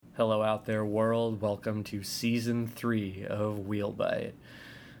Hello out there, world. Welcome to Season 3 of Wheelbite.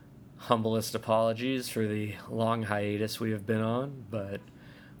 Humblest apologies for the long hiatus we have been on, but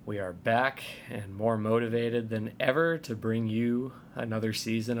we are back and more motivated than ever to bring you another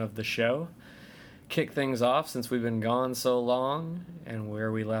season of the show. Kick things off since we've been gone so long, and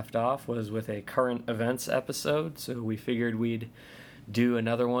where we left off was with a current events episode, so we figured we'd do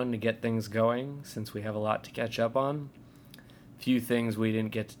another one to get things going since we have a lot to catch up on. Few things we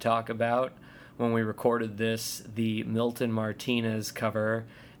didn't get to talk about. When we recorded this, the Milton Martinez cover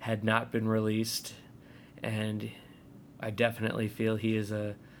had not been released, and I definitely feel he is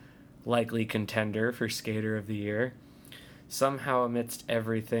a likely contender for Skater of the Year. Somehow, amidst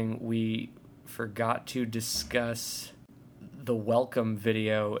everything, we forgot to discuss the Welcome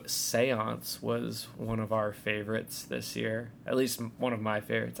video. Seance was one of our favorites this year. At least one of my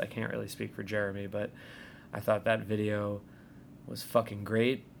favorites. I can't really speak for Jeremy, but I thought that video was fucking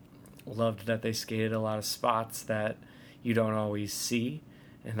great. Loved that they skated a lot of spots that you don't always see,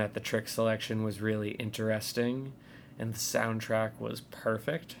 and that the trick selection was really interesting, and the soundtrack was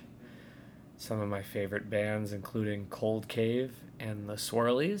perfect. Some of my favorite bands, including Cold Cave and the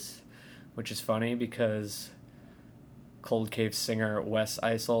Swirlies, which is funny because Cold Cave singer Wes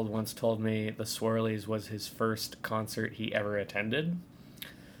Eisold once told me the Swirlies was his first concert he ever attended.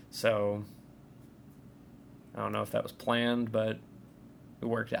 So I don't know if that was planned, but it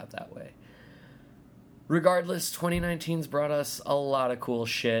worked out that way. Regardless, 2019's brought us a lot of cool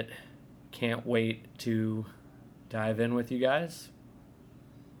shit. Can't wait to dive in with you guys.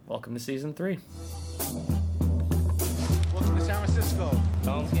 Welcome to Season 3. Welcome to San Francisco.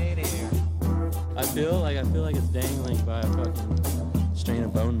 Don't skate here. I feel like it's dangling by a fucking strain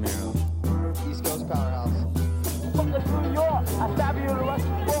of bone marrow. East Coast Powerhouse. From New York, I stab you in the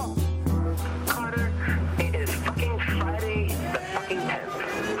Russian fork. Carter, it is fucking Friday the fucking 10th.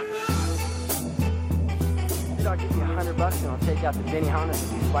 Dude, I'll give you $100 and I'll take out the Benny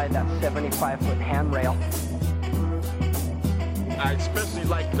Hannes and slide that 75-foot handrail. I especially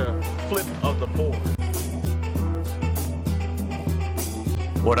like the flip of the board.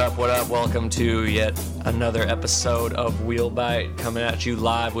 What up, what up? Welcome to yet another episode of Wheelbite, coming at you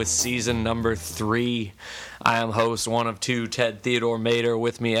live with season number 3. I am host one of two, Ted Theodore Mater.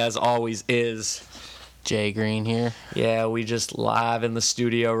 With me, as always, is Jay Green here. Yeah, we just live in the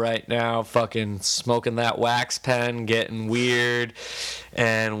studio right now, fucking smoking that wax pen, getting weird,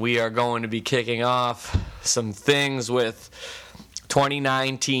 and we are going to be kicking off some things with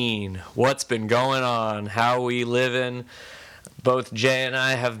 2019. What's been going on? How we living? Both Jay and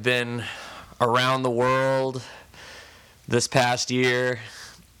I have been around the world this past year.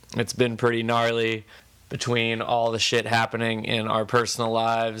 It's been pretty gnarly between all the shit happening in our personal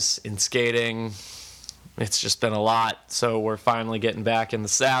lives, in skating. It's just been a lot, so we're finally getting back in the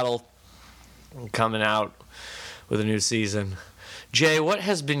saddle and coming out with a new season. Jay, what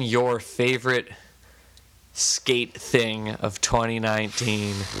has been your favorite skate thing of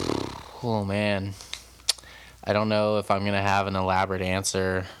 2019? Oh, man. I don't know if I'm going to have an elaborate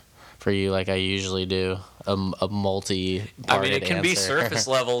answer for you like I usually do. A multi-parted answer. I mean, it can be surface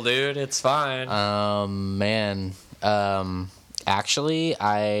level, dude. It's fine. Actually,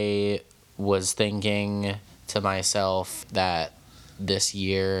 I was thinking to myself that this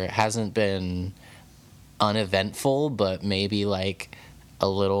year hasn't been uneventful, but maybe like a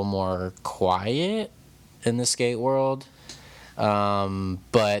little more quiet in the skate world.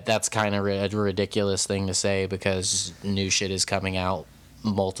 But that's kind of a ridiculous thing to say because new shit is coming out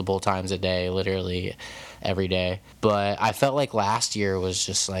multiple times a day, literally every day. But I felt like last year was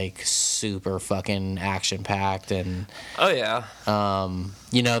just like super fucking action packed, and oh yeah.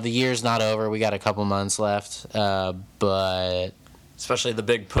 The year's not over. We got a couple months left, but especially the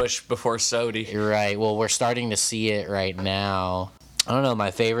big push before Sodi. You're right. Well, we're starting to see it right now. I don't know, my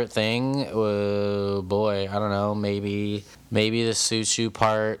favorite thing, I don't know, maybe the Suchu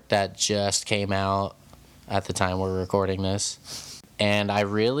part that just came out at the time we're recording this. And I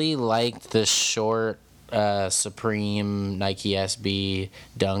really liked the short Supreme Nike SB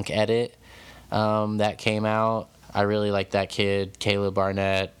dunk edit that came out. I really like that kid, Caleb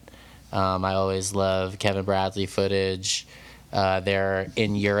Barnett. I always love Kevin Bradley footage. They're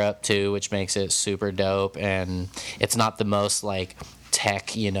in Europe too, which makes it super dope, and it's not the most like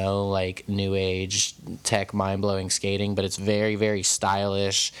tech, like new age tech mind-blowing skating, but it's very, very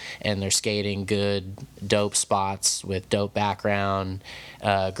stylish, and they're skating good, dope spots with dope background,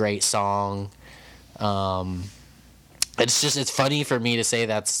 great song. It's funny for me to say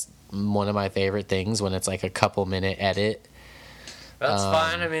that's one of my favorite things when it's like a couple minute edit. That's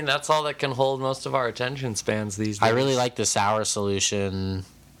fine. I mean, that's all that can hold most of our attention spans these days. I really like the Sour Solution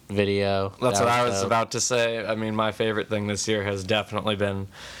video. That's That what I was dope. about to say. I mean, my favorite thing this year has definitely been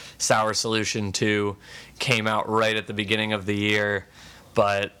Sour Solution 2. Came out right at the beginning of the year,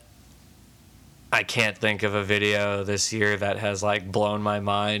 but I can't think of a video this year that has like blown my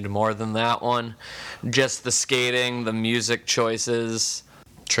mind more than that one. Just the skating, the music choices.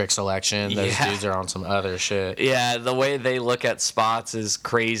 Trick selection. Those Yeah. dudes are on some other shit. Yeah, the way they look at spots is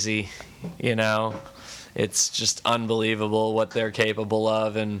crazy, you know? It's just unbelievable what they're capable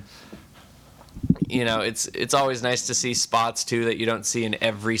of, and you know, it's always nice to see spots too that you don't see in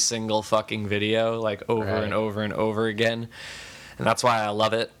every single fucking video, like over Right. and over and over again. And that's why I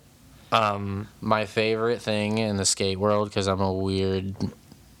love it. My favorite thing in the skate world, because I'm a weird,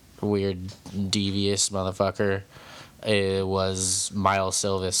 devious motherfucker, it was Miles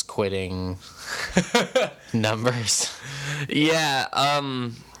Silvis quitting Numbers. Yeah,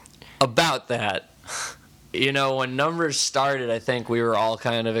 about that. You know, when Numbers started, I think we were all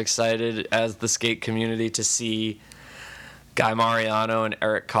kind of excited as the skate community to see Guy Mariano and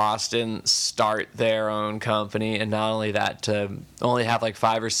Eric Costin start their own company, and not only that, to only have like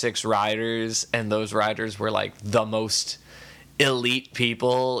 5 or 6 riders, and those riders were like the most elite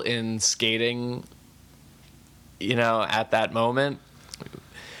people in skating, you know, at that moment.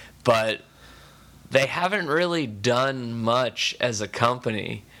 But they haven't really done much as a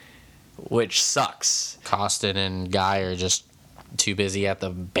company, which sucks. Costin and Guy are just too busy at the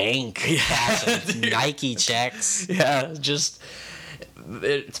bank cashing Nike checks. Yeah, just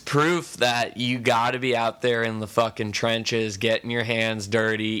it's proof that you got to be out there in the fucking trenches, getting your hands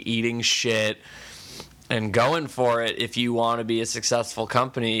dirty, eating shit, and going for it if you want to be a successful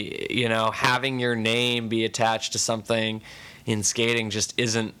company. You know, having your name be attached to something in skating just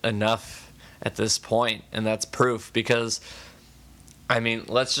isn't enough at this point, and that's proof. Because I mean,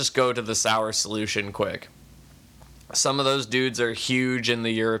 let's just go to the Sour Solution quick. Some of those dudes are huge in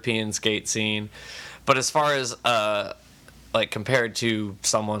the European skate scene, but as far as like compared to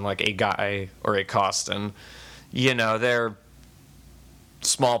someone like a Guy or a Costin, you know, they're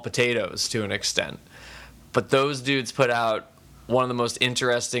small potatoes to an extent. But those dudes put out one of the most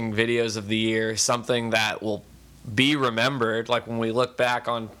interesting videos of the year, something that will be remembered. Like when we look back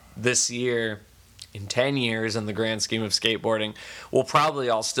on this year in 10 years in the grand scheme of skateboarding, we'll probably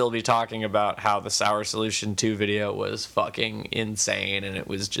all still be talking about how the Sour Solution 2 video was fucking insane, and it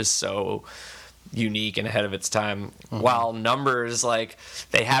was just so unique and ahead of its time. While Numbers, like,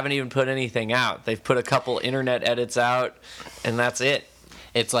 they haven't even put anything out. They've put a couple internet edits out, and that's it.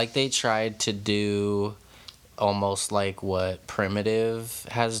 It's like they tried to do almost like what Primitive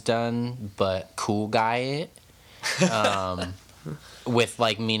has done, but cool guy it. With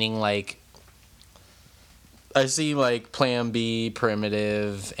like meaning like I see like Plan B,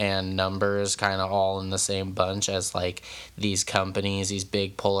 Primitive, and Numbers kind of all in the same bunch as like these companies, these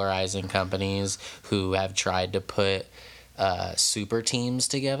big polarizing companies who have tried to put super teams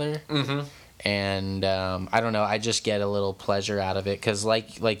together. Mm-hmm. And I don't know, I just get a little pleasure out of it because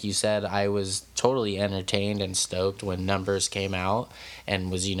like you said, I was totally entertained and stoked when Numbers came out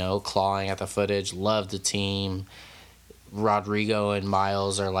and was, you know, clawing at the footage, loved the team. Rodrigo and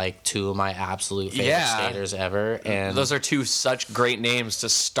Miles are like 2 of my absolute favorite skaters ever, and those are 2 such great names to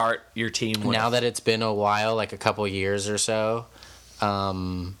start your team with. Now that it's been a while, like a couple years or so,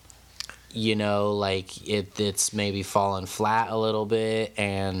 you know, like it's maybe fallen flat a little bit,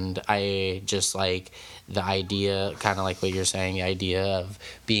 and I just like the idea, kind of like what you're saying, the idea of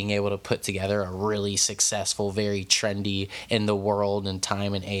being able to put together a really successful, very trendy in the world and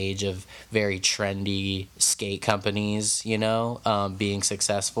time and age of very trendy skate companies, you know, being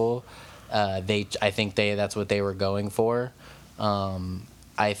successful. I think that's what they were going for.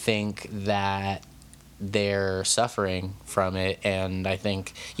 I think that they're suffering from it, and I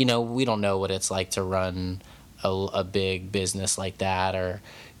think, you know, we don't know what it's like to run a big business like that or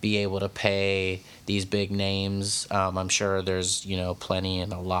be able to pay these big names. I'm sure there's, you know, plenty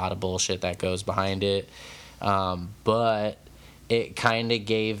and a lot of bullshit that goes behind it, but it kind of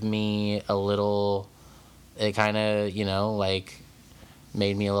gave me a little, it kind of, you know, like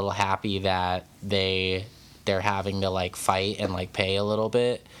made me a little happy that they're having to like fight and like pay a little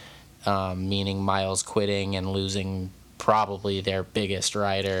bit, meaning Miles quitting and losing probably their biggest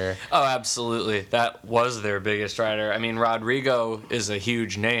rider. Oh, absolutely. That was their biggest rider. I mean, Rodrigo is a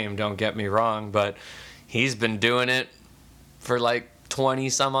huge name, don't get me wrong, but he's been doing it for like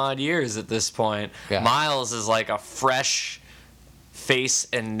 20 some odd years at this point. Yeah. Miles is like a fresh face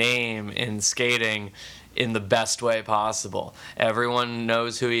and name in skating in the best way possible. Everyone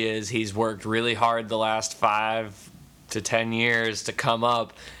knows who he is. He's worked really hard the last 5 to 10 years to come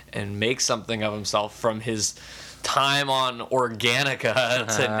up and make something of himself from his time on Organica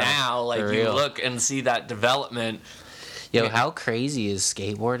to now, like For you real. look and see that development. Yo, how crazy is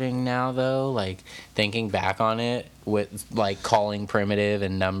skateboarding now, though? Like, thinking back on it with, like, calling Primitive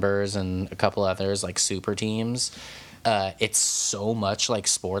and Numbers and a couple others, like, super teams, it's so much like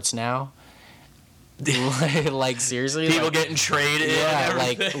sports now. Like, seriously? People like, getting traded. yeah, and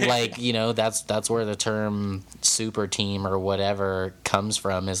everything. like you know, that's where the term super team or whatever comes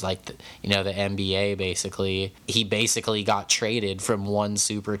from, is like, the NBA, basically. He basically got traded from one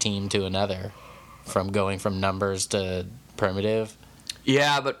super team to another, from going from Numbers to Primitive.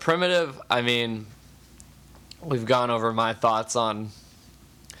 Yeah, but Primitive, I mean, we've gone over my thoughts on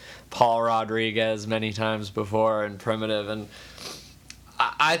Paul Rodriguez many times before and Primitive, and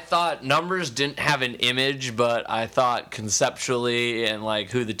I thought Numbers didn't have an image, but I thought conceptually and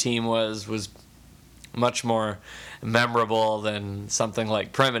like who the team was much more memorable than something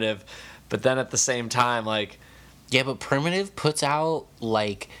like Primitive. But then at the same time, like, Yeah, but Primitive puts out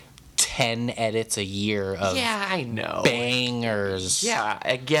like 10 edits a year of yeah, I know. bangers. Yeah,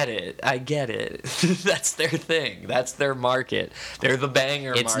 I get it. That's their thing. That's their market. They're the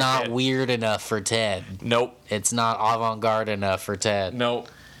banger It's market. not weird enough for Ted. Nope. It's not avant-garde enough for Ted. Nope.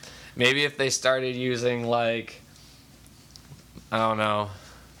 Maybe if they started using, like, I don't know,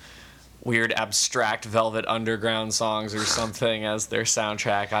 weird abstract Velvet Underground songs or something as their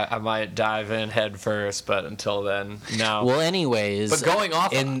soundtrack, I might dive in head first, but until then, no. Well, anyways, But going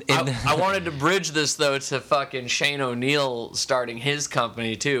off, in I wanted to bridge this, though, to fucking Shane O'Neill starting his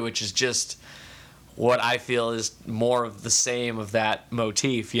company, too, which is just what I feel is more of the same of that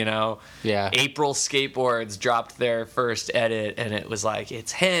motif, you know? Yeah. April Skateboards dropped their first edit, and it was like,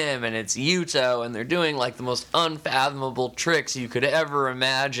 it's him, and it's Yuto, and they're doing, like, the most unfathomable tricks you could ever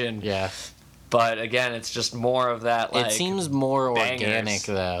imagine. yeah, But, again, it's just more of that, like... it seems more bangers. organic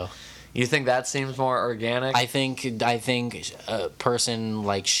though. You think that seems more organic? I think a person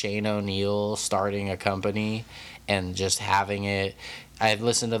like Shane O'Neill starting a company and just having it. I had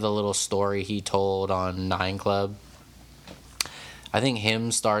listened to the little story he told on 9 Club. I think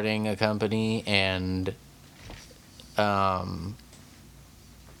him starting a company and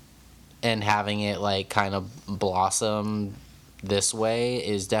having it like kind of blossom this way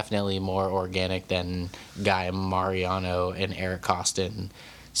is definitely more organic than Guy Mariano and Eric Costin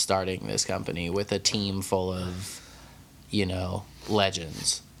starting this company with a team full of,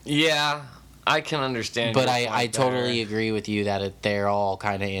 legends. Yeah, I can understand. But your I point totally there. agree with you that they're all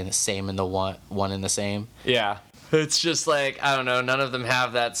kind of in the one in the same. Yeah. It's just like, I don't know, none of them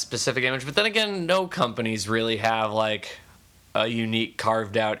have that specific image. But then again, no companies really have like a unique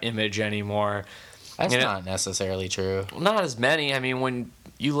carved out image anymore. That's You know- not necessarily true. Not as many. I mean, when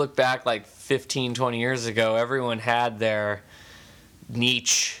you look back like 15, 20 years ago, everyone had their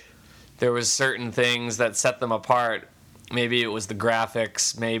niche. There was certain things that set them apart. Maybe it was the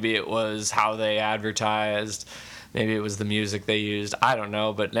graphics, maybe it was how they advertised, maybe it was the music they used. I don't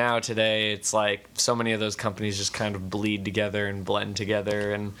know, but now today it's like so many of those companies just kind of bleed together and blend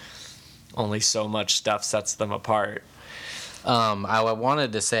together, and only so much stuff sets them apart. I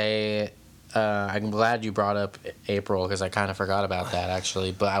wanted to say, I'm glad you brought up April because I kind of forgot about that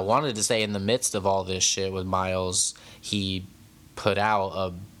actually. But I wanted to say, in the midst of all this shit with Miles, he put out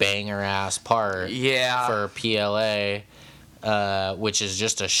a banger ass part Yeah. for PLA, which is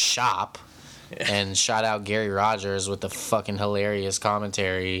just a shop. And shout out Gary Rogers with the fucking hilarious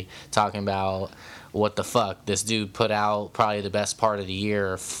commentary talking about what the fuck this dude put out probably the best part of the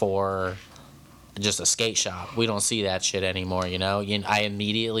year for just a skate shop. We don't see that shit anymore, I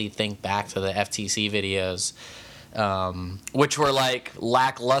immediately think back to the FTC videos. Which were like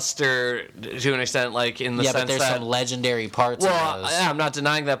lackluster to an extent, like in the Yeah, sense but there's that some legendary parts well, of those. yeah, I'm not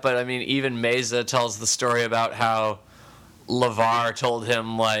denying that, but I mean, even Meza tells the story about how LeVar told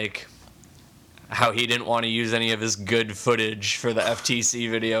him, like, how he didn't want to use any of his good footage for the FTC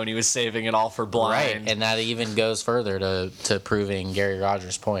video, and he was saving it all for Blind. Right, and that even goes further to proving Gary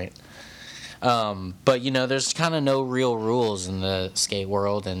Rogers' point. But, there's kind of no real rules in the skate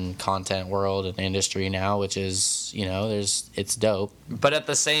world and content world and industry now, which is, it's dope. But at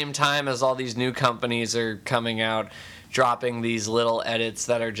the same time as all these new companies are coming out, dropping these little edits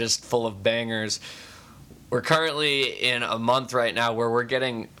that are just full of bangers, we're currently in a month right now where we're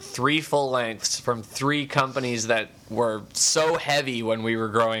getting 3 full lengths from 3 companies that were so heavy when we were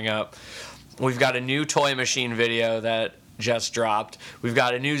growing up. We've got a new Toy Machine video that just dropped. We've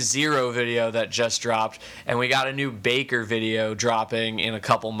got a new Zero video that just dropped. And we got a new Baker video dropping in a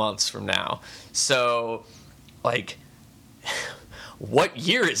couple months from now. So, like, what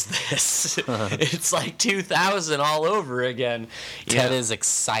year is this? It's like 2000 all over again. Ted is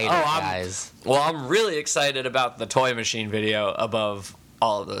excited, guys. I'm really excited about the Toy Machine video above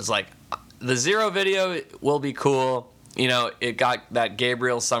all of those. Like, the Zero video will be cool. You know, it got that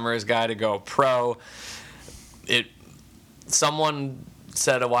Gabriel Summers guy to go pro. Someone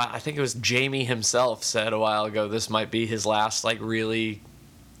said a while, I think it was Jamie himself said a while ago, this might be his last, like, really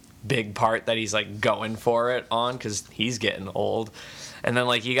big part that he's, like, going for it on, because he's getting old. And then,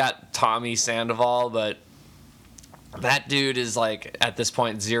 like, you got Tommy Sandoval, but that dude is, like, at this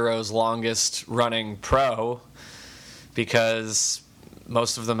point, Zero's longest running pro, because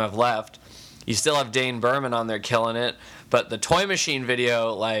most of them have left. You still have Dane Berman on there killing it, but the Toy Machine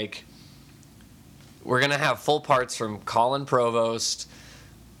video, like, we're going to have full parts from Colin Provost,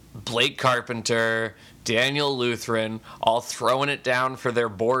 Blake Carpenter, Daniel Lutheran, all throwing it down for their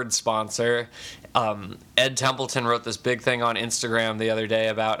board sponsor. Ed Templeton wrote this big thing on Instagram the other day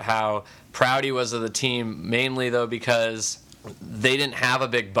about how proud he was of the team, mainly, though, because they didn't have a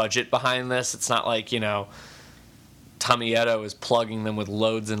big budget behind this. It's not like, you know, Tommy Edo was plugging them with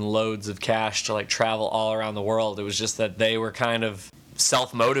loads and loads of cash to, like, travel all around the world. It was just that they were kind of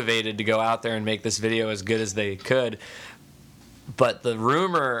self-motivated to go out there and make this video as good as they could. But the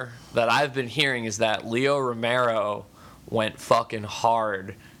rumor that I've been hearing is that Leo Romero went fucking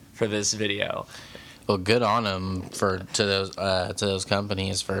hard for this video. Well, good on them to those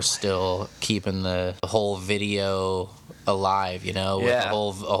companies for still keeping the whole video alive, you know, with a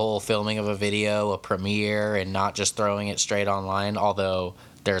whole filming of a video, a premiere, and not just throwing it straight online, although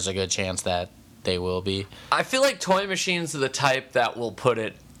there's a good chance that they will be. I feel like Toy Machines are the type that will put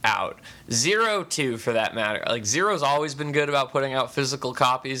it out. Zero, too, for that matter. Like, Zero's always been good about putting out physical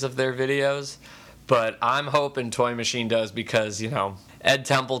copies of their videos, but I'm hoping Toy Machine does because, you know, Ed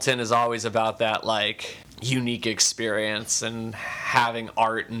Templeton is always about that, like, unique experience and having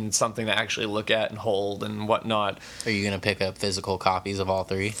art and something to actually look at and hold and whatnot. Are you going to pick up physical copies of all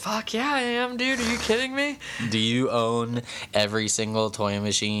three? Fuck yeah, I am, dude. Are you kidding me? Do you own every single Toy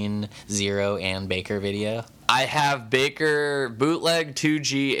Machine, Zero, and Baker video? I have Baker bootleg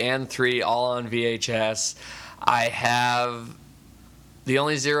 2G and 3 all on VHS. I have... The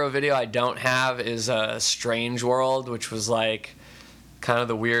only Zero video I don't have is Strange World, which was like kind of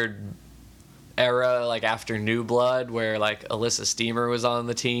the weird era, like after New Blood, where like Alyssa Steamer was on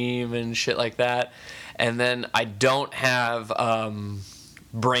the team and shit like that. And then I don't have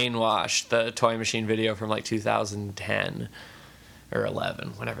Brainwashed, the Toy Machine video from like 2010 or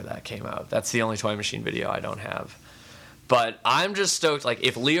 11, whenever that came out. That's the only Toy Machine video I don't have. But I'm just stoked. Like,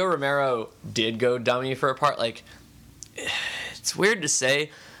 if Leo Romero did go dummy for a part, like, it's weird to say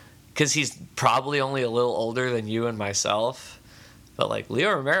because he's probably only a little older than you and myself. But, like,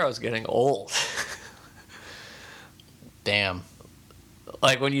 Leo Romero's getting old. Damn.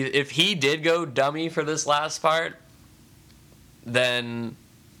 Like, if he did go dummy for this last part, then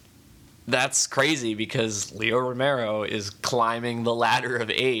that's crazy because Leo Romero is climbing the ladder of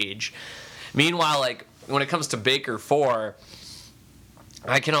age. Meanwhile, like, when it comes to Baker 4,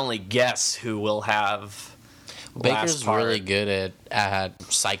 I can only guess who will have Baker's really good at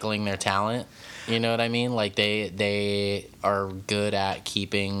cycling their talent. You know what I mean? Like, they are good at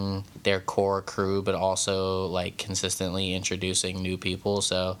keeping their core crew, but also, like, consistently introducing new people.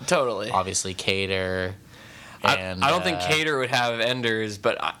 So totally, obviously, Cater. And I don't think Cater would have Enders,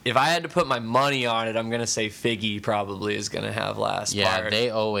 but if I had to put my money on it, I'm gonna say Figgy probably is gonna have last part.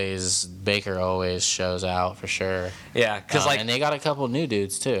 Yeah, Baker always shows out for sure. Yeah, because and they got a couple new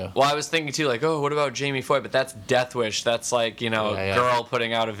dudes too. Well, I was thinking too, like, oh, what about Jamie Foy? But that's Death Wish. That's like, you know, a girl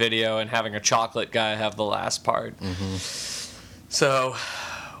putting out a video and having a chocolate guy have the last part. Mm-hmm. So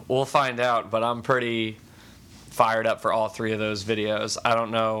we'll find out. But I'm pretty fired up for all three of those videos. I don't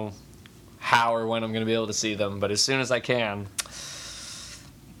know how or when I'm going to be able to see them, but as soon as I can,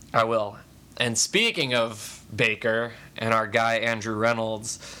 I will. And speaking of Baker and our guy Andrew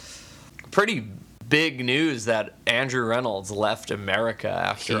Reynolds, pretty big news that Andrew Reynolds left America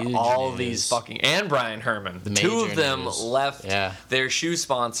after all these fucking... And Brian Herman. The two of them left their shoe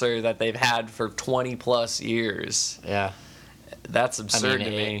sponsor that they've had for 20 plus years. Yeah. That's absurd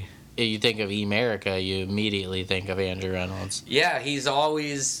to me. You think of Emerica, you immediately think of Andrew Reynolds. Yeah, he's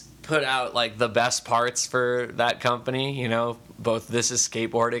always put out like the best parts for that company. You know, both This Is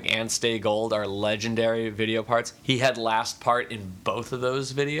Skateboarding and Stay Gold are legendary video parts. He had last part in both of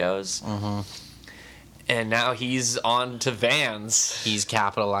those videos. Mm-hmm. And now he's on to Vans. He's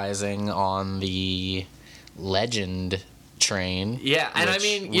capitalizing on the legend train. Yeah, and I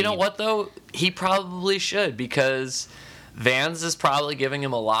mean, you know what though? He probably should, because Vans is probably giving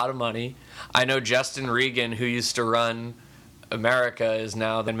him a lot of money. I know Justin Regan, who used to run America is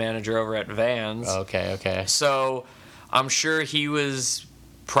now the manager over at Vans. Okay. So I'm sure he was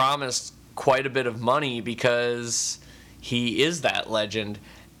promised quite a bit of money because he is that legend.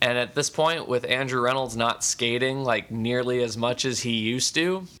 And at this point, with Andrew Reynolds not skating like nearly as much as he used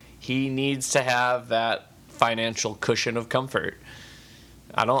to, he needs to have that financial cushion of comfort.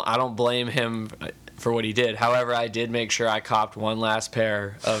 I don't blame him for what he did. However, I did make sure I copped one last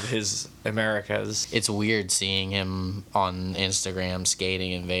pair of his Americas. It's weird seeing him on Instagram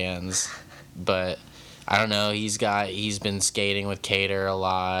skating in Vans, but I don't know. He's been skating with Cater a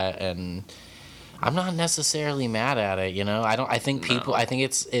lot, and I'm not necessarily mad at it. You know, I think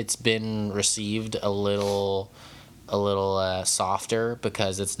it's been received a little softer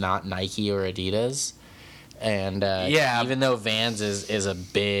because it's not Nike or Adidas. And even though Vans is a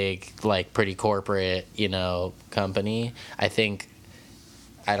big, like, pretty corporate, you know, company, I think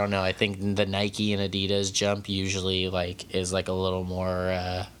the Nike and Adidas jump usually is like a little more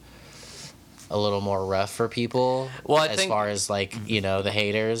rough for people. Well, as far as, like, you know, the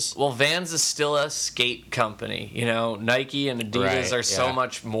haters. Well, Vans is still a skate company. You know, Nike and Adidas are so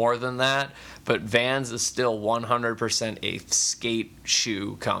much more than that. But Vans is still 100% a skate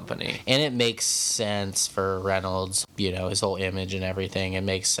shoe company. And it makes sense for Reynolds, you know, his whole image and everything. It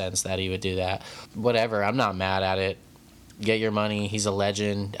makes sense that he would do that. Whatever, I'm not mad at it. Get your money. He's a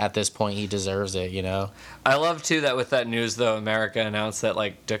legend. At this point, he deserves it, you know? I love, too, that with that news, though, America announced that,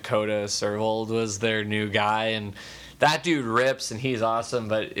 like, Dakota Servold was their new guy. And that dude rips, and he's awesome.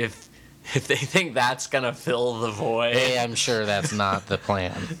 But if they think that's going to fill the void... Hey, I'm sure that's not the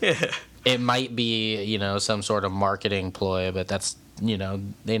plan. Yeah. It might be, you know, some sort of marketing ploy, but that's, you know,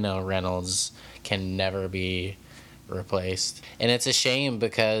 they know Reynolds can never be replaced. And it's a shame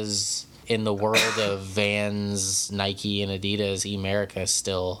because in the world of Vans, Nike, and Adidas, America is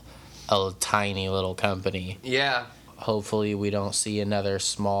still a tiny little company. Yeah. Hopefully we don't see another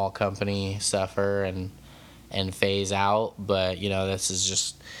small company suffer and phase out, but, you know, this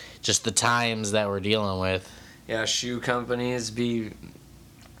is just the times that we're dealing with. Yeah, shoe companies be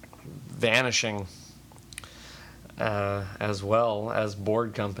vanishing as well as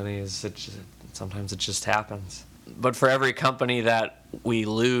board companies. Sometimes it just happens. But for every company that we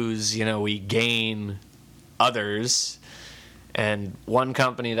lose, you know, we gain others. And one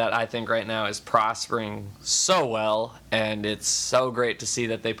company that I think right now is prospering so well, and it's so great to see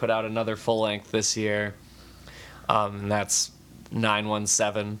that they put out another full length this year, and that's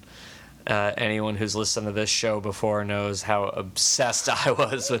 917. Anyone who's listened to this show before knows how obsessed I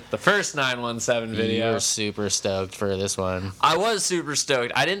was with the first 917 video. You were super stoked for this one. I was super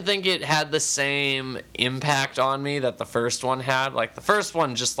stoked. I didn't think it had the same impact on me that the first one had. Like, the first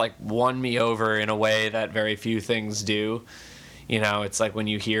one just, like, won me over in a way that very few things do. You know, it's like when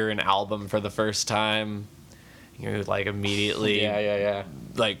you hear an album for the first time, you, like, immediately... Yeah.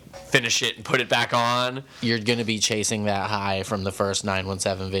 like, finish it and put it back on. You're going to be chasing that high from the first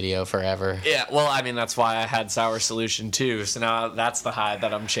 917 video forever. Yeah, well, I mean, that's why I had Sour Solution too, so now that's the high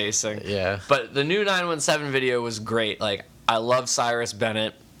that I'm chasing. Yeah. But the new 917 video was great. Like, I love Cyrus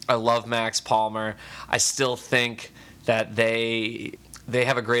Bennett. I love Max Palmer. I still think that they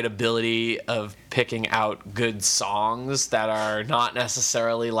have a great ability of picking out good songs that are not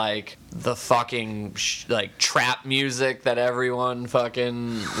necessarily like the fucking like trap music that everyone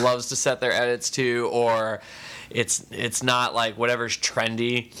fucking loves to set their edits to, or it's not like whatever's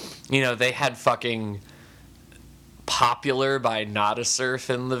trendy. You know, they had fucking Popular by Nada Surf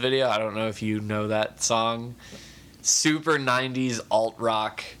in the video. I don't know if you know that song. Super 90s alt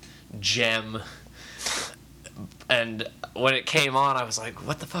rock gem. And when it came on, I was like,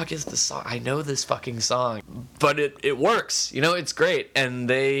 what the fuck is this song? I know this fucking song. But it works. You know, it's great. And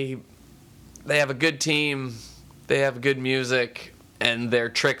they have a good team. They have good music. And their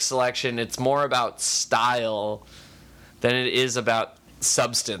trick selection, it's more about style than it is about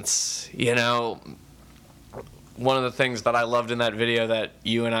substance. You know, one of the things that I loved in that video that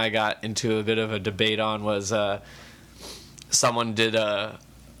you and I got into a bit of a debate on was someone did a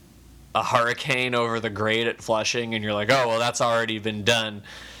hurricane over the grate at Flushing, and you're like, oh, well, that's already been done.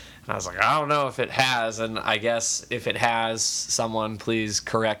 And I was like, I don't know if it has, and I guess if it has, someone please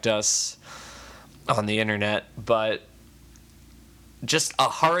correct us on the internet. But just a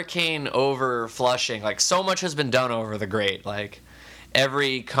hurricane over Flushing, like, so much has been done over the grate. Like,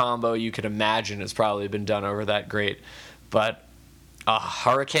 every combo you could imagine has probably been done over that grate. But a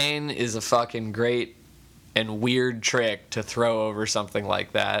hurricane is a fucking great and weird trick to throw over something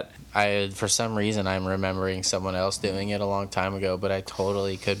like that. For some reason, I'm remembering someone else doing it a long time ago, but I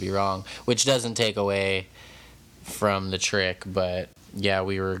totally could be wrong, which doesn't take away from the trick, but yeah,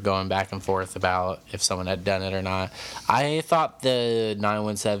 we were going back and forth about if someone had done it or not. I thought the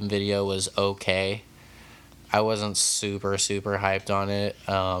 917 video was okay. I wasn't super hyped on it.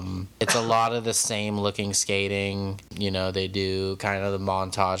 It's a lot of the same looking skating. You know, they do kind of the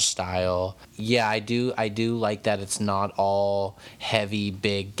montage style. Yeah, I do like that it's not all heavy,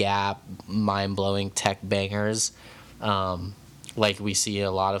 big gap, mind-blowing tech bangers like we see in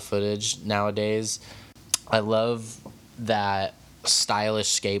a lot of footage nowadays. I love that stylish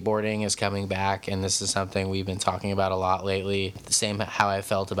skateboarding is coming back, and this is something we've been talking about a lot lately. The same how I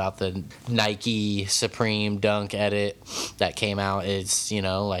felt about the Nike Supreme Dunk edit that came out. Is, you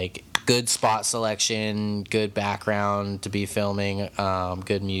know, like good spot selection, good background to be filming,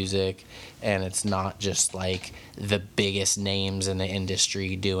 good music, and it's not just like the biggest names in the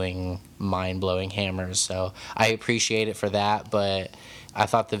industry doing mind-blowing hammers. So I appreciate it for that, but I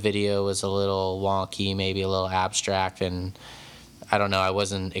thought the video was a little wonky, maybe a little abstract, and I don't know, I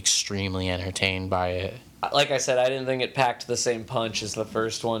wasn't extremely entertained by it. Like I said, I didn't think it packed the same punch as the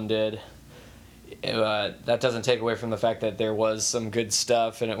first one did. That doesn't take away from the fact that there was some good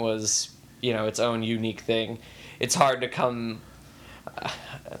stuff and it was, you know, its own unique thing. It's hard to come...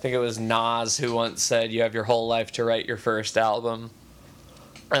 I think it was Nas who once said you have your whole life to write your first album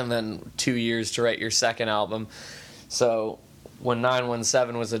and then 2 years to write your second album. So when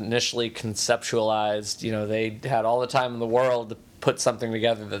 917 was initially conceptualized, you know, they had all the time in the world to put something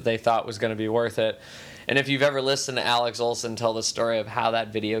together that they thought was going to be worth it. And if you've ever listened to Alex Olsen tell the story of how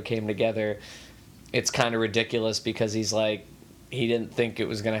that video came together, it's kind of ridiculous because he's like, he didn't think it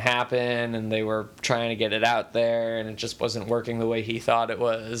was going to happen and they were trying to get it out there and it just wasn't working the way he thought it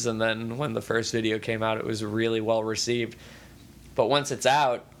was. And then when the first video came out, it was really well received. But once it's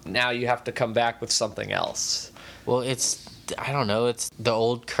out, now you have to come back with something else. Well, I don't know, it's the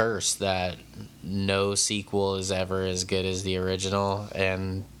old curse that no sequel is ever as good as the original,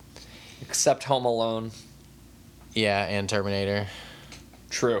 and Except Home Alone. yeah, and Terminator,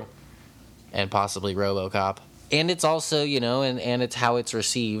 True. and possibly RoboCop. And it's also, you know, and it's how it's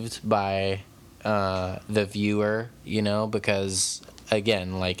received by the viewer, you know, because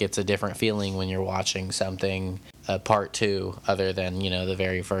again, like, it's a different feeling when you're watching something part two other than, you know, the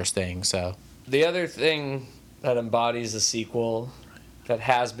very first thing. So The other thing that embodies a sequel that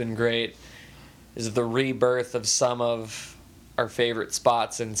has been great is the rebirth of some of our favorite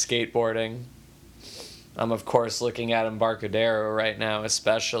spots in skateboarding. I'm, of course, looking at Embarcadero right now,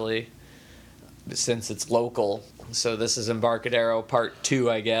 especially since it's local. So this is Embarcadero Part 2,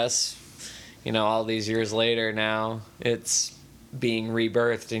 I guess. You know, all these years later now, it's being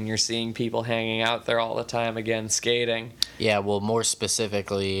rebirthed and you're seeing people hanging out there all the time again, skating. yeah, well, more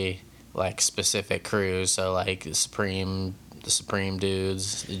specifically, like specific crews, so like the Supreme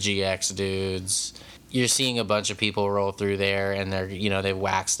dudes, the GX dudes. You're seeing a bunch of people roll through there, and they're, you know, they've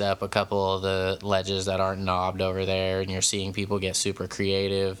waxed up a couple of the ledges that aren't knobbed over there, and you're seeing people get super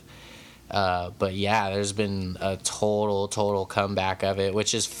creative. But yeah, there's been a total comeback of it,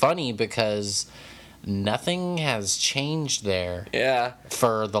 which is funny because nothing has changed there Yeah.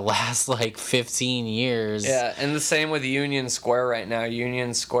 for the last like 15 years. Yeah, and the same with Union Square right now.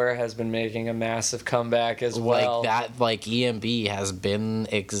 Union Square has been making a massive comeback as well. Like that, like EMB has been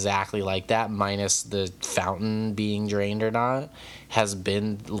exactly like that, minus the fountain being drained or not, has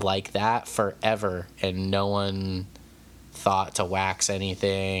been like that forever, and no one thought to wax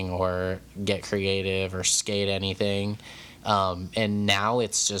anything or get creative or skate anything. And now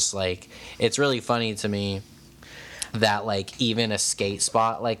it's just like, it's really funny to me that like even a skate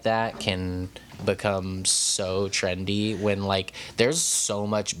spot like that can become so trendy when like there's so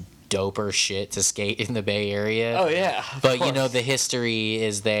much doper shit to skate in the Bay Area. Oh, yeah. But you know, the history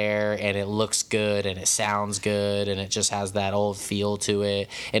is there, and it looks good, and it sounds good, and it just has that old feel to it,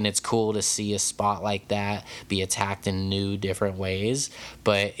 and it's cool to see a spot like that be attacked in new, different ways.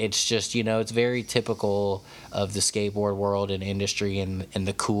 But it's just, you know, it's very typical of the skateboard world and industry, and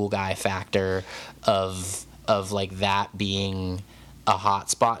the cool guy factor of like that being a hot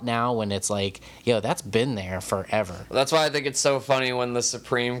spot now, when it's like, yo, that's been there forever. That's why I think it's so funny when the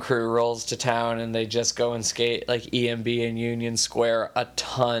Supreme crew rolls to town and they just go and skate like EMB and Union Square a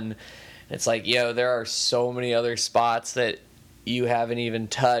ton. It's like, yo, there are so many other spots that you haven't even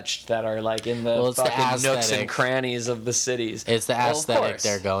touched that are like in the fucking nooks and crannies of the cities. It's the Well, of aesthetic course.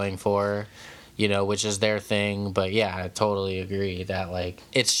 they're going for, you know, which is their thing. But yeah, I totally agree that like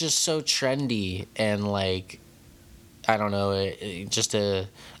it's just so trendy, and like, I don't know, just a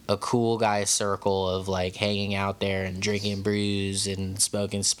cool guy circle of like hanging out there and drinking brews and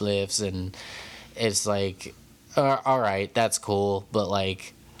smoking spliffs, and it's like, all right, that's cool, but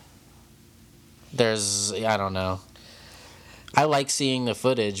like, there's, I don't know. I like seeing the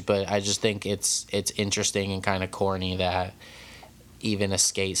footage, but I just think it's interesting and kind of corny that even a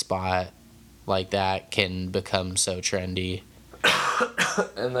skate spot like that can become so trendy.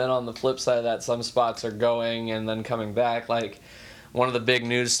 And then on the flip side of that, some spots are going and then coming back. Like, one of the big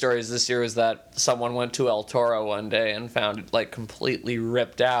news stories this year was that someone went to El Toro one day and found it, like, completely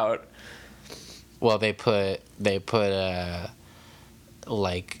ripped out. Well, they put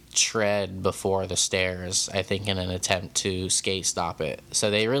like tread before the stairs, I think, in an attempt to skate stop it. So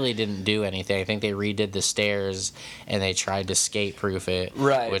they really didn't do anything. I think they redid the stairs and they tried to skate proof it.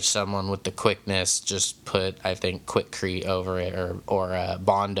 Right. Which someone with the quickness just put, I think, Quickcrete over it or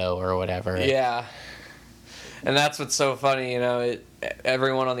Bondo or whatever. Yeah. And that's what's so funny, you know,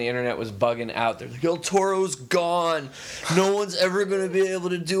 everyone on the internet was bugging out. They're like, El Toro's gone. No one's ever going to be able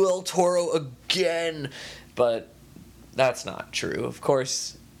to do El Toro again. But that's not true. Of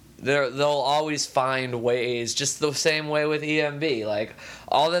course, they'll always find ways, just the same way with EMB. Like,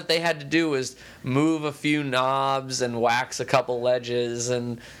 all that they had to do was move a few knobs and wax a couple ledges,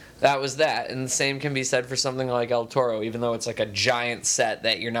 and that was that. And the same can be said for something like El Toro, even though it's like a giant set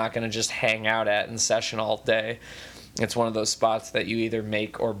that you're not going to just hang out at in session all day. It's one of those spots that you either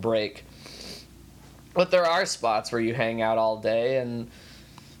make or break. But there are spots where you hang out all day, and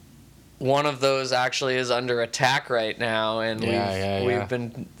one of those actually is under attack right now, and we've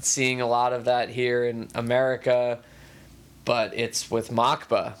been seeing a lot of that here in America, but it's with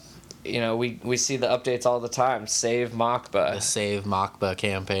Machba. You know, we see the updates all the time. Save Machba. The Save Machba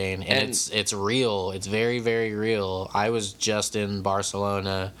campaign, and it's real. It's very, very real. I was just in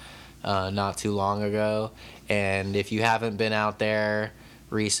Barcelona not too long ago, and if you haven't been out there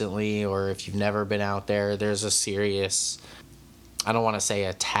recently, or if you've never been out there, there's a serious, I don't want to say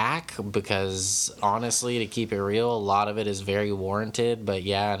attack, because honestly, to keep it real, a lot of it is very warranted, but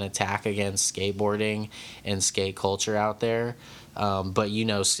yeah, an attack against skateboarding and skate culture out there. But you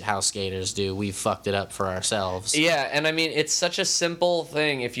know how skaters do. We've fucked it up for ourselves. Yeah, and I mean, it's such a simple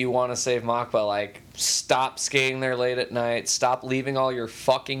thing if you want to save Machba. Like, stop skating there late at night. Stop leaving all your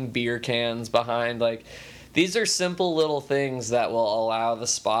fucking beer cans behind. Like, these are simple little things that will allow the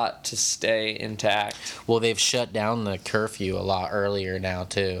spot to stay intact. Well, they've shut down the curfew a lot earlier now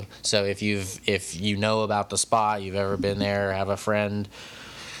too. So if you know about the spot, you've ever been there, or have a friend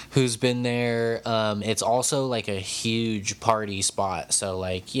who's been there, it's also like a huge party spot. So,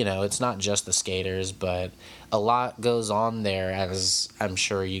 like, you know, it's not just the skaters, but a lot goes on there, as I'm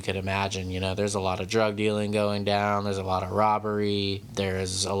sure you could imagine. You know, there's a lot of drug dealing going down, there's a lot of robbery,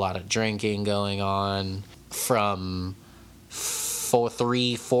 there's a lot of drinking going on from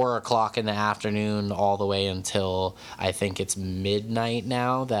 4 o'clock in the afternoon all the way until I think it's midnight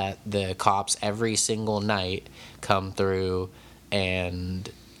now, that the cops every single night come through and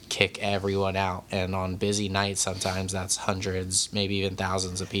kick everyone out. And on busy nights, sometimes that's hundreds, maybe even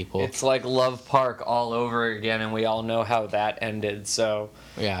thousands of people. It's like Love Park all over again, and we all know how that ended. So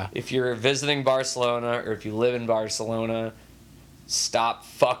yeah, if you're visiting Barcelona, or if you live in Barcelona, stop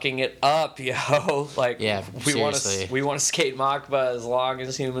fucking it up, yo. Like, yeah, we want to skate Machba as long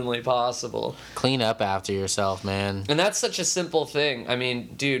as humanly possible. Clean up after yourself, man. And that's such a simple thing. I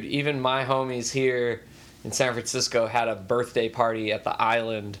mean, dude, even my homies here in San Francisco had a birthday party at the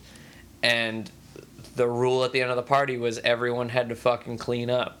Island, and the rule at the end of the party was everyone had to fucking clean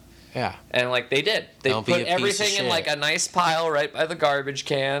up. Yeah. And, like, they did. They Don't put be a piece of everything in, shit. like, a nice pile right by the garbage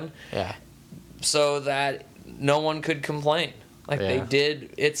can. Yeah. So that no one could complain. Like, Yeah. they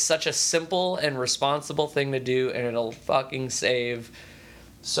did. It's such a simple and responsible thing to do, and it'll fucking save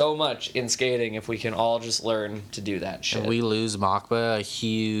so much in skating if we can all just learn to do that shit. If we lose Machba, a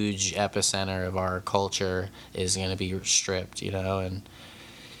huge epicenter of our culture is going to be stripped, you know, and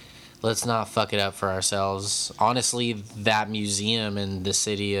let's not fuck it up for ourselves. Honestly, that museum in the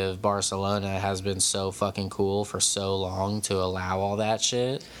city of Barcelona has been so fucking cool for so long to allow all that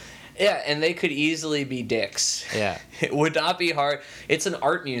shit. Yeah, and they could easily be dicks. Yeah. It would not be hard. It's an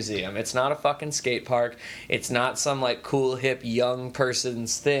art museum. It's not a fucking skate park. It's not some, like, cool, hip, young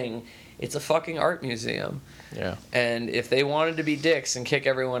person's thing. It's a fucking art museum. Yeah. And if they wanted to be dicks and kick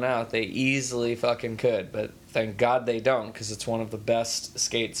everyone out, they easily fucking could. But thank God they don't, because it's one of the best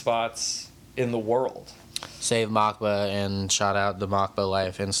skate spots in the world. Save Machba and shout out the Machba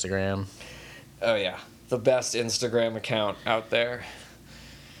Life Instagram. Oh, yeah. The best Instagram account out there.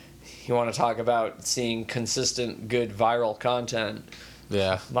 You want to talk about seeing consistent, good viral content.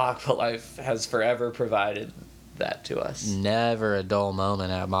 Yeah. Machba Life has forever provided that to us. Never a dull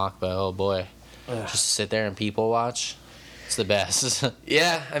moment at Machba. Oh boy. Ugh. Just sit there and people watch. It's the best.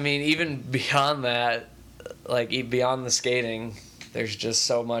 Yeah, I mean, even beyond that, like, beyond the skating, there's just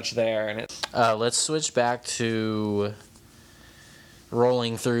so much there. And Let's switch back to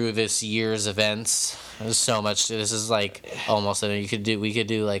rolling through this year's events. There's so much. This is like almost. We could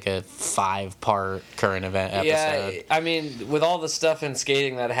do like a 5-part current event episode. Yeah, I mean, with all the stuff in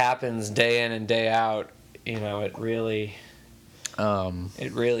skating that happens day in and day out, you know, it really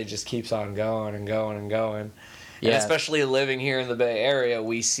just keeps on going and going and going. Yeah. And especially living here in the Bay Area,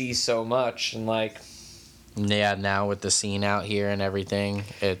 we see so much, and like. Yeah, now with the scene out here and everything,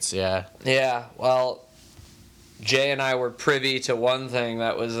 it's yeah. Yeah, well, Jay and I were privy to one thing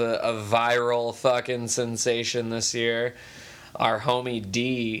that was a viral fucking sensation this year. Our homie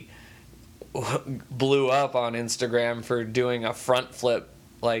D blew up on Instagram for doing a front flip.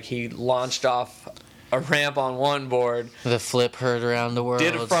 Like, he launched off a ramp on one board, The flip heard around the world.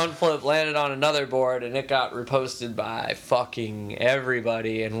 did a front flip, landed on another board, and it got reposted by fucking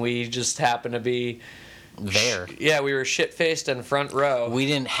everybody, and we just happened to be there. Yeah, we were shit-faced in front row. We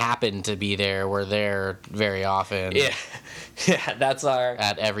didn't happen to be there. We're there very often. Yeah, yeah, that's our...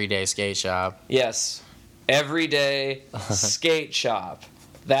 At Everyday Skate Shop. Yes, everyday skate shop.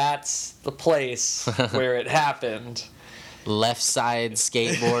 That's the place where it happened. Left Side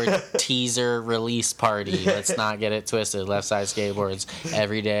Skateboard teaser release party. Let's not get it twisted. Left Side Skateboards,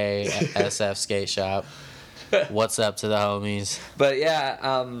 Everyday SF Skate Shop. What's up to the homies? But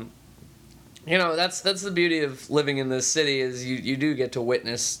yeah, you know, that's the beauty of living in this city is you do get to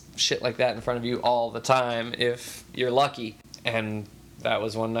witness shit like that in front of you all the time if you're lucky. And that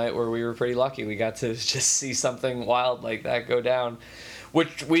was one night where we were pretty lucky. We got to just see something wild like that go down,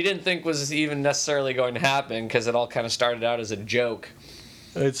 which we didn't think was even necessarily going to happen because it all kind of started out as a joke.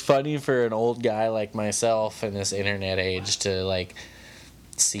 It's funny for an old guy like myself in this internet age to like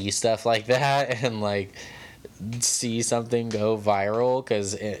see stuff like that and like see something go viral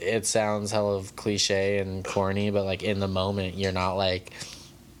because it sounds hell of cliche and corny, but like in the moment you're not like,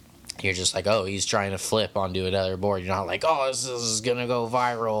 you're just like, oh, he's trying to flip onto another board. You're not like, oh, this is gonna go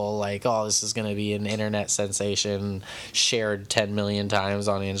viral, like, oh, this is gonna be an internet sensation shared 10 million times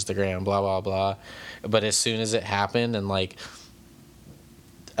on Instagram, blah blah blah. But as soon as it happened and like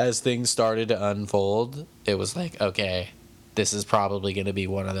as things started to unfold, it was like, okay, this is probably gonna be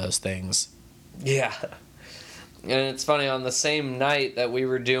one of those things. Yeah. And it's funny, on the same night that we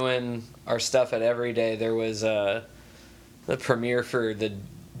were doing our stuff at Everyday, there was the premiere for the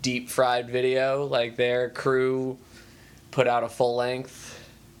Deep Fried video. Like, their crew put out a full length.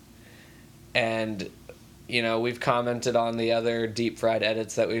 And, you know, we've commented on the other Deep Fried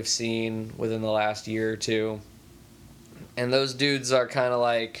edits that we've seen within the last year or two. And those dudes are kind of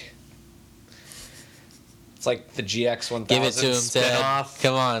like... It's like the GX 1000 Give it to him, Ted. spinoff.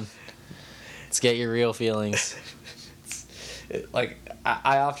 Come on. Let's get your real feelings. Like,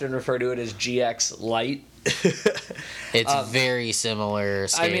 I often refer to it as GX Lite. It's very similar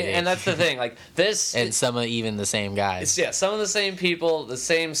skating. I mean, and that's the thing. Like, this... and some of even the same guys. Yeah, some of the same people, the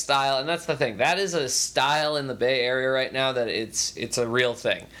same style, and that's the thing. That is a style in the Bay Area right now that it's a real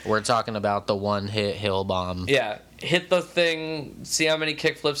thing. We're talking about the one-hit hill bomb. Yeah, hit the thing, see how many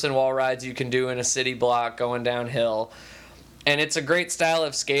kickflips and wall rides you can do in a city block going downhill. And it's a great style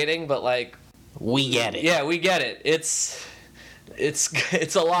of skating, but, like... We get it. Yeah, we get it. It's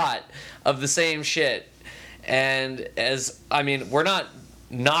a lot of the same shit. And I mean, we're not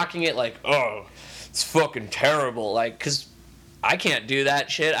knocking it like, oh, it's fucking terrible. Like, because I can't do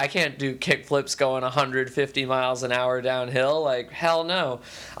that shit. I can't do kickflips going 150 miles an hour downhill. Like, hell no.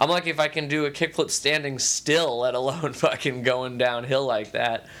 I'm lucky if I can do a kickflip standing still, let alone fucking going downhill like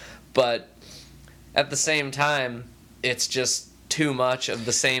that. But at the same time, it's just too much of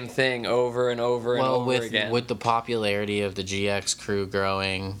the same thing over and over and over again. With the popularity of the GX crew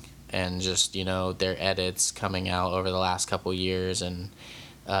growing and just, you know, their edits coming out over the last couple years, and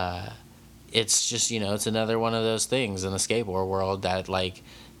it's just, you know, it's another one of those things in the skateboard world that, like,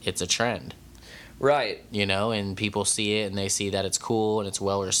 it's a trend. Right. You know, and people see it and they see that it's cool and it's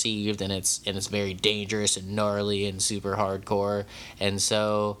well received and it's very dangerous and gnarly and super hardcore, and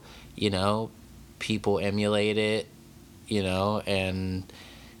so, you know, people emulate it. You know, and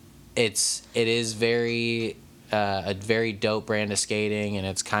it is very a very dope brand of skating, and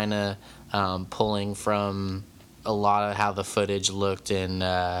it's kind of pulling from a lot of how the footage looked in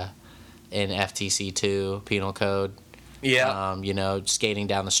FTC2 Penal Code. Yeah. You know, skating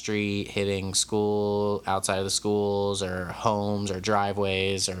down the street, hitting school outside of the schools or homes or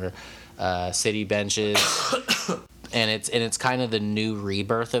driveways or city benches, and it's kind of the new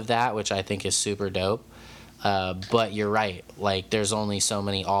rebirth of that, which I think is super dope. But you're right. Like, there's only so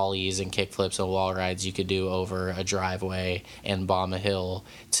many ollies and kickflips and wall rides you could do over a driveway and bomb a hill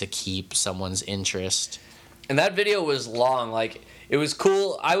to keep someone's interest. And that video was long. Like, it was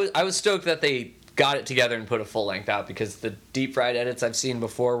cool. I was stoked that they got it together and put a full length out, because the deep fried edits I've seen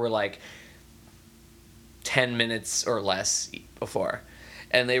before were like 10 minutes or less before,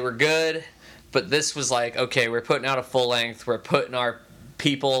 and they were good, but this was like, okay, we're putting out a full length, we're putting our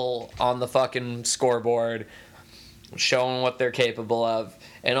people on the fucking scoreboard, showing what they're capable of,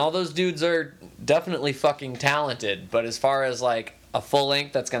 and all those dudes are definitely fucking talented, but as far as like a full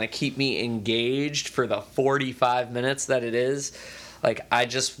length that's going to keep me engaged for the 45 minutes that it is, like, I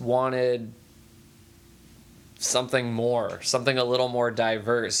just wanted something more, something a little more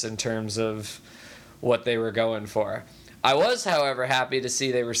diverse in terms of what they were going for. I was, however, happy to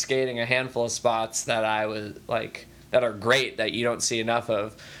see they were skating a handful of spots that I was like, that are great, that you don't see enough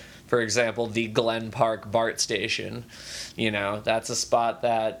of. For example, the Glen Park BART station. You know, that's a spot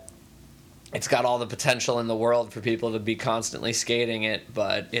that it's got all the potential in the world for people to be constantly skating it,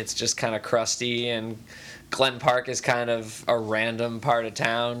 but it's just kind of crusty, and Glen Park is kind of a random part of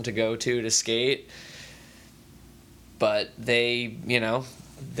town to go to skate. But they, you know,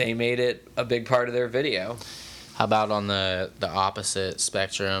 they made it a big part of their video. How about on the opposite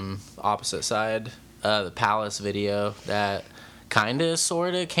spectrum, opposite side, the Palace video that kind of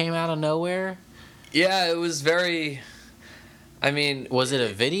sort of came out of nowhere? Yeah, it was very, I mean, was it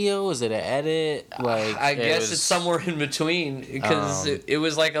a video? Was it an edit? Like, I guess it's somewhere in between, because it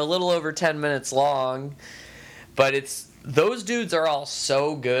was like a little over 10 minutes long, but those dudes are all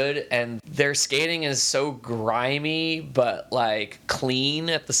so good, and their skating is so grimy but like clean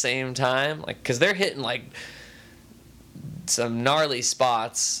at the same time, like, because they're hitting like some gnarly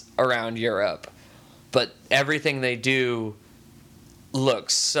spots around Europe, but everything they do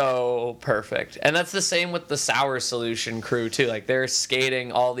looks so perfect. And that's the same with the Sour Solution crew too. Like, they're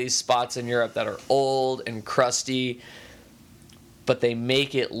skating all these spots in Europe that are old and crusty, but they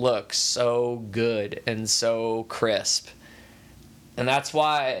make it look so good and so crisp. And that's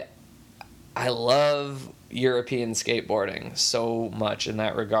why I love European skateboarding so much in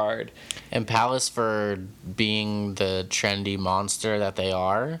that regard. And Palace, for being the trendy monster that they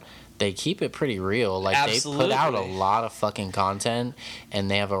are, they keep it pretty real. Like, Absolutely. they put out a lot of fucking content, and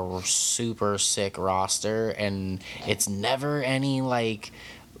they have a super sick roster, and it's never any, like,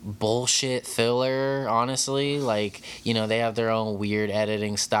 bullshit filler, honestly. Like, you know, they have their own weird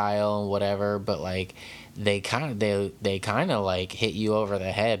editing style and whatever, but, like, they kind of like hit you over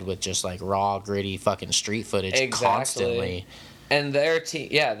the head with just like raw, gritty fucking street footage constantly. And their team,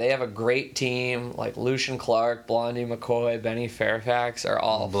 yeah, they have a great team. Like Lucian Clark, Blondie McCoy, Benny Fairfax are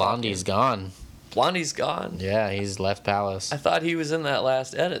all. Blondie's gone. Blondie's gone. Yeah, he's left Palace. I thought he was in that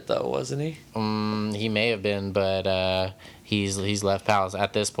last edit though, wasn't he? He may have been, but he's left Palace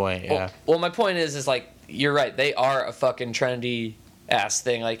at this point. Yeah. Well, my point is like, you're right. They are a fucking trendy ass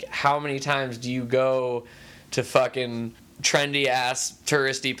thing. Like, how many times do you go to fucking trendy ass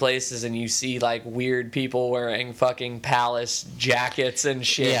touristy places and you see like weird people wearing fucking Palace jackets and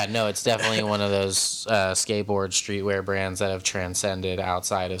shit? Yeah, no, it's definitely one of those skateboard streetwear brands that have transcended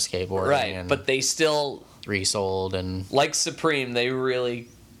outside of skateboarding. Right, and but they still resold, and like Supreme, they really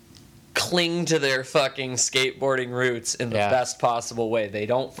cling to their fucking skateboarding roots in the best possible way. They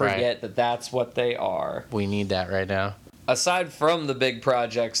don't forget that that's what they are. We need that right now. Aside from the big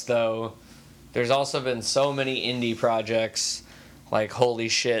projects, though, there's also been so many indie projects. Like, holy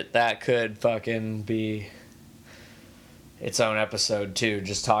shit, that could fucking be its own episode, too,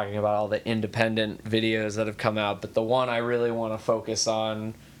 just talking about all the independent videos that have come out. But the one I really want to focus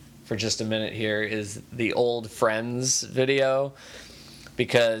on for just a minute here is the Old Friends video,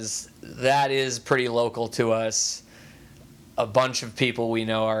 because that is pretty local to us. A bunch of people we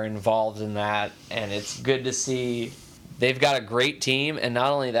know are involved in that, and it's good to see. They've got a great team, and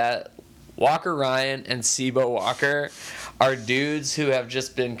not only that, Walker Ryan and Sibo Walker are dudes who have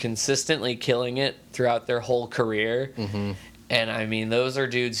just been consistently killing it throughout their whole career. Mm-hmm. And I mean, those are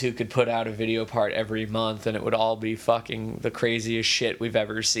dudes who could put out a video part every month, and it would all be fucking the craziest shit we've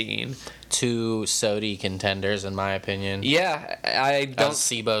ever seen. 2 SOTY contenders, in my opinion. Yeah, I don't. That's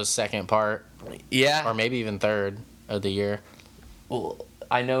Sibo's second part. Yeah. Or maybe even third of the year. Well,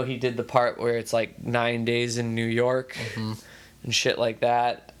 I know he did the part where it's like 9 days in New York and shit like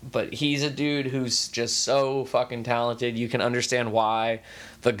that. But he's a dude who's just so fucking talented. You can understand why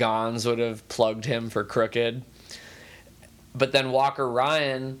the Gons would have plugged him for Crooked. But then Walker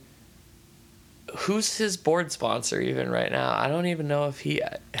Ryan, who's his board sponsor even right now? I don't even know if he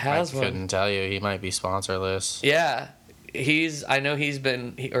has one. I couldn't tell you. He might be sponsorless. Yeah. I know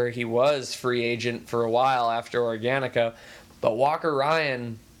he was free agent for a while after Organica. But Walker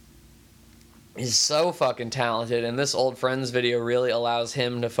Ryan is so fucking talented, and this Old Friends video really allows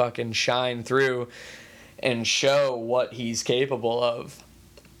him to fucking shine through and show what he's capable of.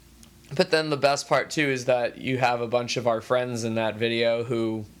 But then the best part too is that you have a bunch of our friends in that video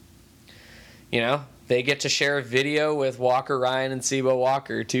who, you know, they get to share a video with Walker Ryan and Sebo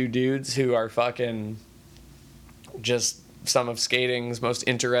Walker, two dudes who are fucking just some of skating's most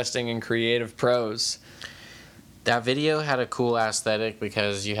interesting and creative pros. That video had a cool aesthetic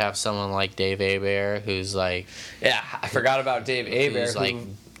because you have someone like Dave Hebert who's like... Yeah, I forgot about Dave Hebert. Who's like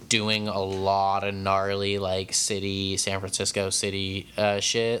doing a lot of gnarly like San Francisco city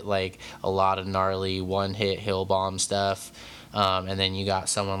shit, like a lot of gnarly one-hit hill bomb stuff. And then you got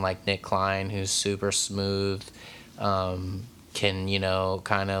someone like Nick Klein who's super smooth, can, you know,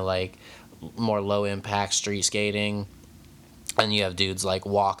 kind of like more low-impact street skating. And you have dudes like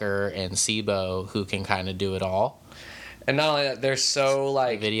Walker and Sebo who can kind of do it all. And not only that, they're so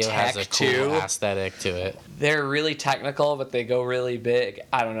like the video tech has a cool too. aesthetic to it. They're really technical, but they go really big.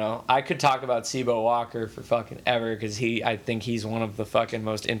 I don't know. I could talk about Sebo Walker for fucking ever because I think he's one of the fucking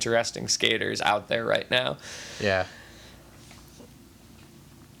most interesting skaters out there right now. Yeah.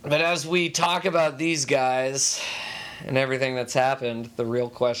 But as we talk about these guys and everything that's happened, the real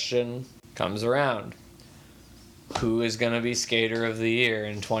question comes around. Who is going to be Skater of the Year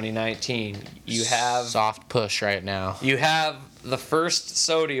in 2019? You have... Soft push right now. You have the first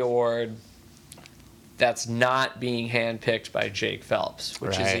SOTY award that's not being handpicked by Jake Phelps,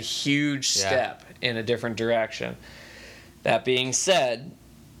 which is a huge step in a different direction. That being said,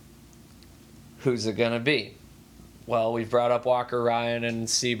 who's it going to be? Well, we've brought up Walker Ryan and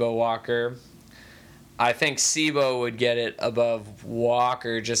Sebo Walker. I think Sebo would get it above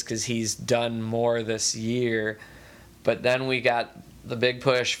Walker just because he's done more this year. But then we got the big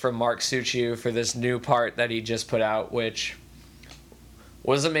push from Mark Suciu for this new part that he just put out, which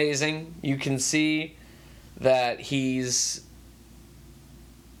was amazing. You can see that he's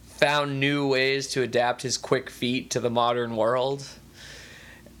found new ways to adapt his quick feet to the modern world.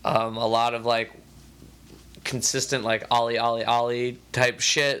 A lot of like consistent like ollie type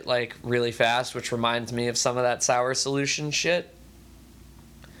shit, like really fast, which reminds me of some of that Sour Solution shit.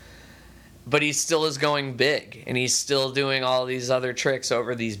 But he still is going big, and he's still doing all these other tricks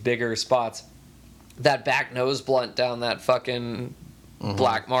over these bigger spots. That back nose blunt down that fucking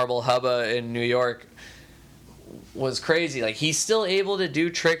black marble hubba in New York was crazy. Like, he's still able to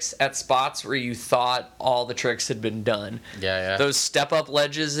do tricks at spots where you thought all the tricks had been done. Yeah. Those step-up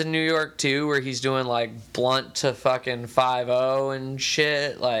ledges in New York, too, where he's doing, like, blunt to fucking 5-0 and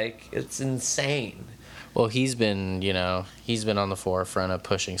shit. Like, it's insane. Well, he's been on the forefront of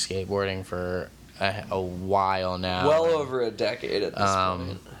pushing skateboarding for a while now. Well over a decade at this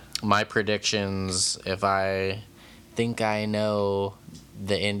point. My predictions, if I think I know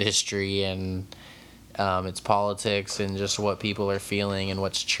the industry and its politics and just what people are feeling and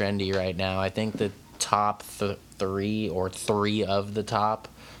what's trendy right now, I think the top three of the top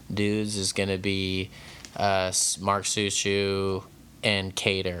dudes is going to be Mark Suciu and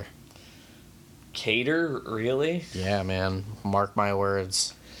Cater. Cater, really? Yeah, man. Mark my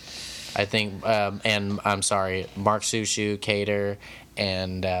words. I think, and I'm sorry, Mark Suciu, Cater,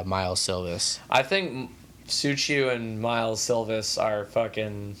 and Miles Silvis. I think Suciu and Miles Silvis are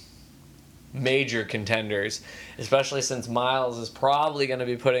fucking major contenders, especially since Miles is probably going to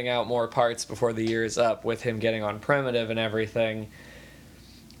be putting out more parts before the year is up with him getting on Primitive and everything.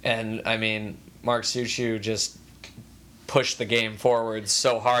 And, I mean, Mark Suciu just push the game forward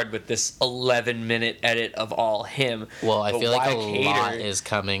so hard with this 11-minute edit of all him. Well, I but feel like a Cater, lot is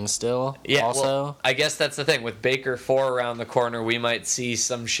coming still. Yeah, also, well, I guess that's the thing with Baker 4 around the corner. We might see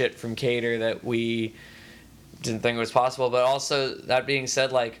some shit from Cater that we didn't think was possible. But also, that being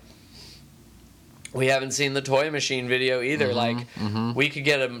said, like, we haven't seen the Toy Machine video either. We could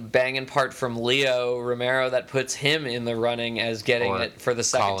get a banging part from Leo Romero that puts him in the running as getting it for the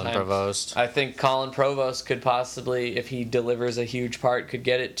second Colin time. Provost. I think Colin Provost could possibly, if he delivers a huge part, could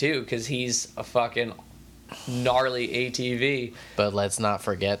get it too, because he's a fucking gnarly ATV. But let's not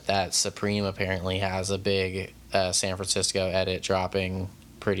forget that Supreme apparently has a big San Francisco edit dropping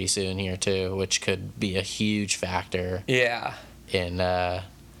pretty soon here too, which could be a huge factor. Yeah. In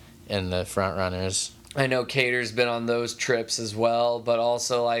the front runners. I know Cater's been on those trips as well, but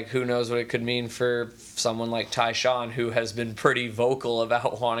also, like, who knows what it could mean for someone like Tyshawn, who has been pretty vocal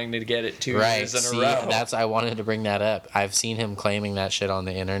about wanting to get it 2 years in a row. I wanted to bring that up. I've seen him claiming that shit on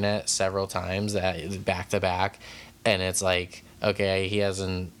the internet several times, that back to back, and it's like, okay, he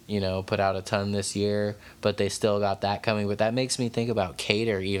hasn't, put out a ton this year, but they still got that coming. But that makes me think about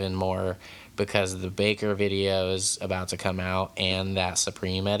Cater even more, because the Baker video is about to come out and that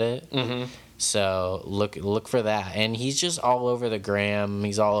Supreme edit. So look for that. And he's just all over the gram.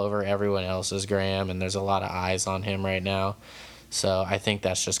 He's all over everyone else's gram, and there's a lot of eyes on him right now. So I think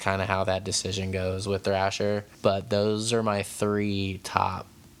that's just kind of how that decision goes with Thrasher. But those are my 3 top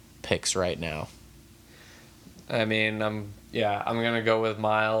picks right now. I mean, I'm going to go with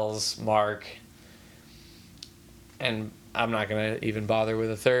Miles, Mark, and I'm not going to even bother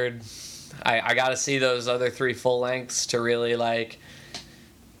with a third. I got to see those other 3 full lengths to really, like,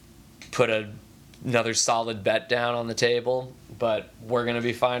 put another solid bet down on the table. But we're going to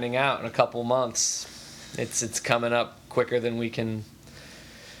be finding out in a couple months. It's coming up quicker than we can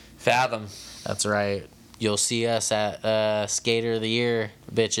fathom. That's right. You'll see us at Skater of the Year,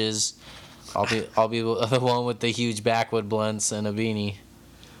 bitches. I'll be the one with the huge backwood blunts and a beanie.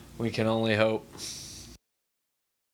 We can only hope.